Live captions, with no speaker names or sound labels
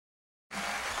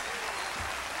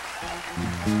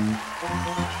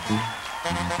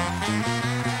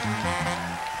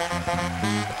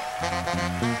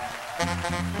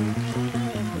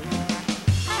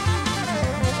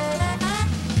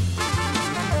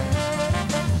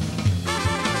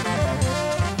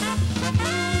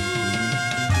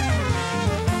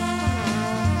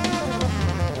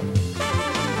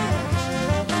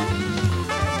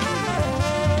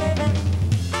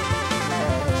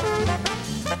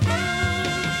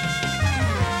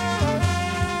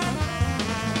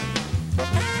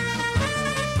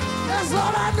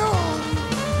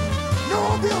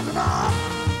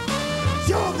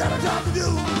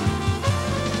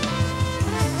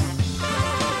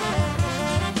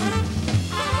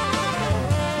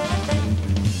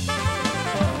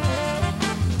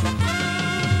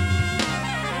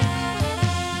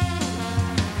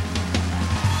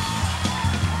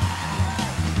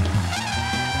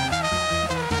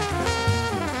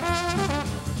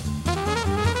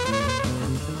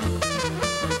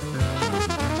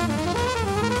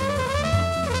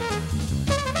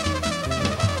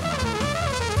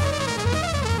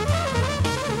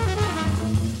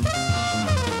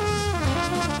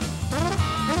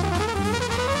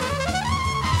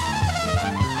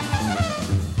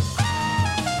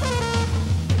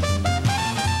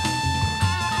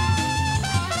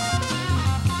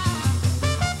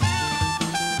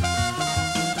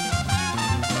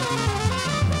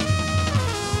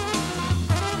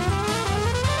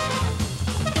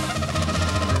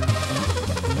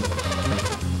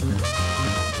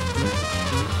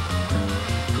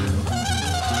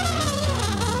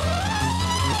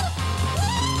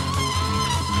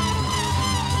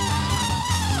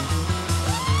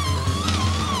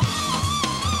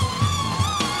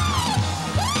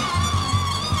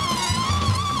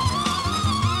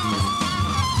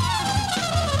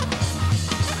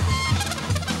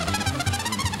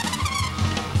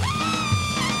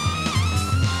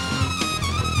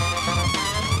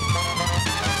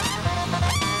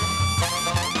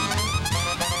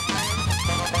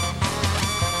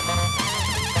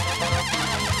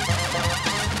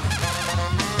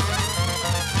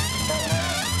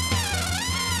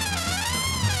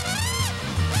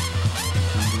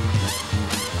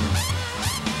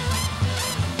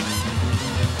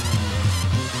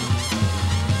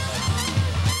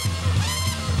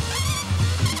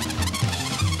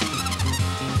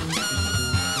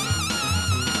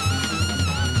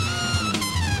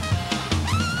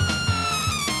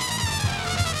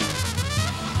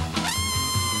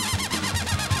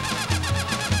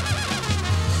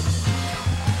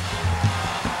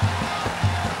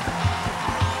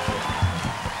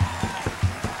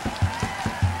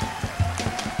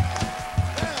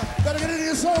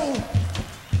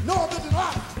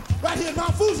right here in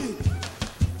Mount Fuji.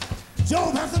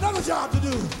 Job has another job to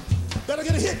do. Better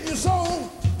get a hit in your soul.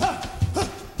 Huh, huh,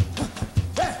 huh.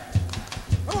 Yeah.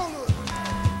 Come on, Louis.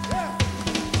 Yeah.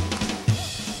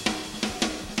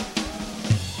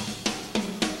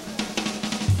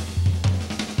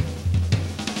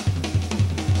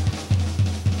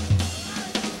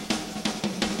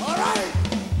 All right.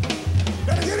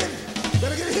 Better get it.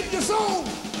 Better get a hit in your soul.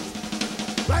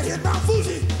 Right here in Mount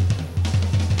Fuji.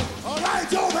 All right,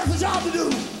 Job has a job to do.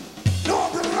 No,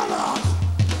 I'm gonna run out.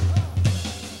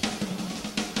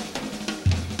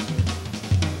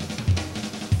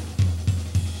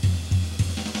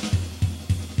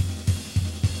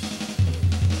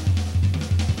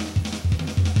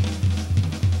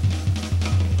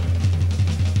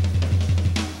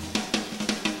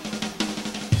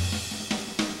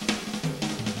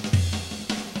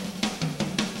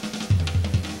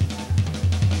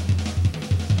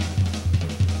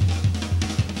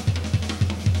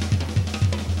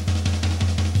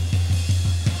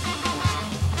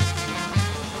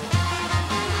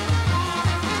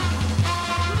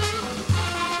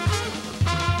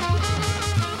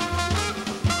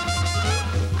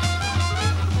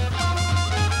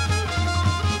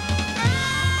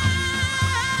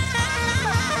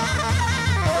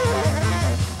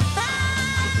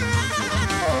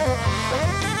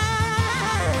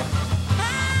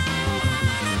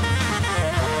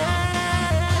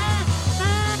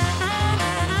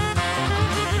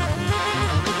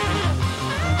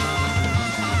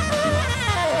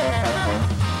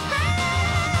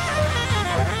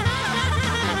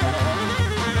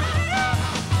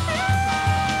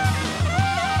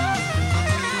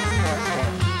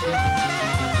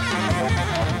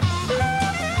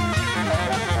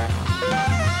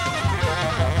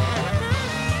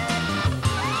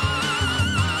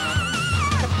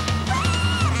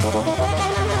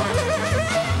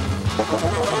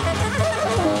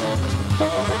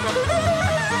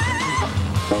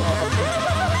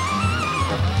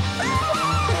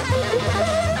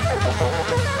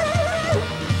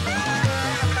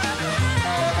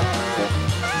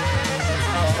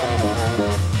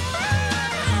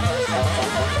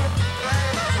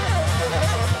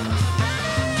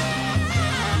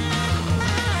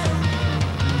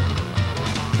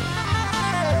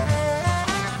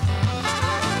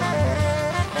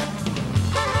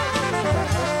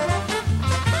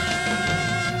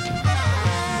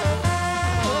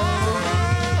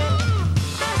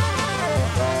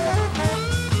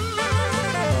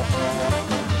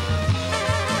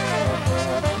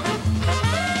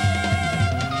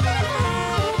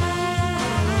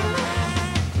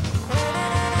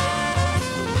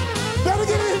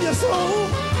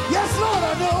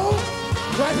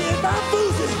 Right here in Mount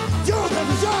Fuji, Jones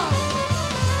has a job.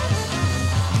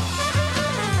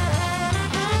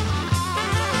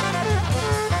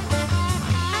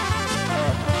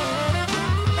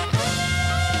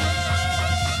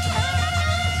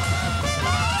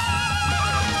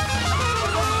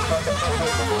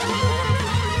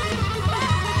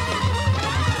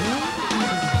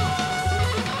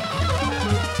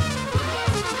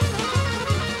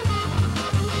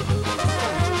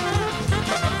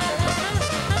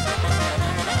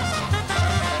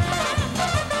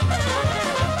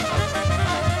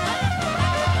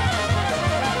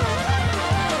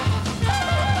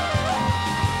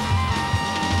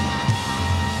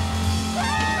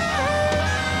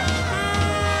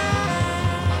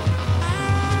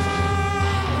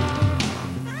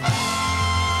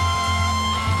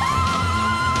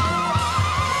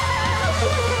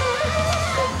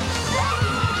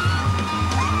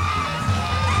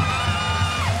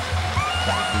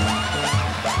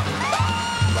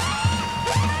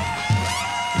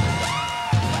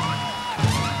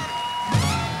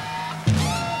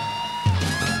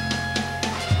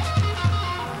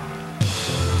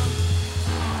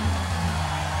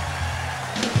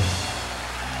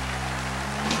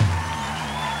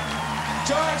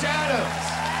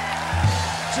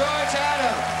 George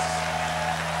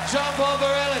Adams, Jean-Paul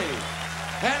Bourelly,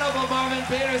 Hannibal, Marvin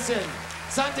Peterson,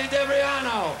 Santi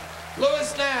DeBriano,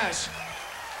 Louis Nash,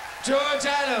 George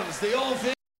Adams, the old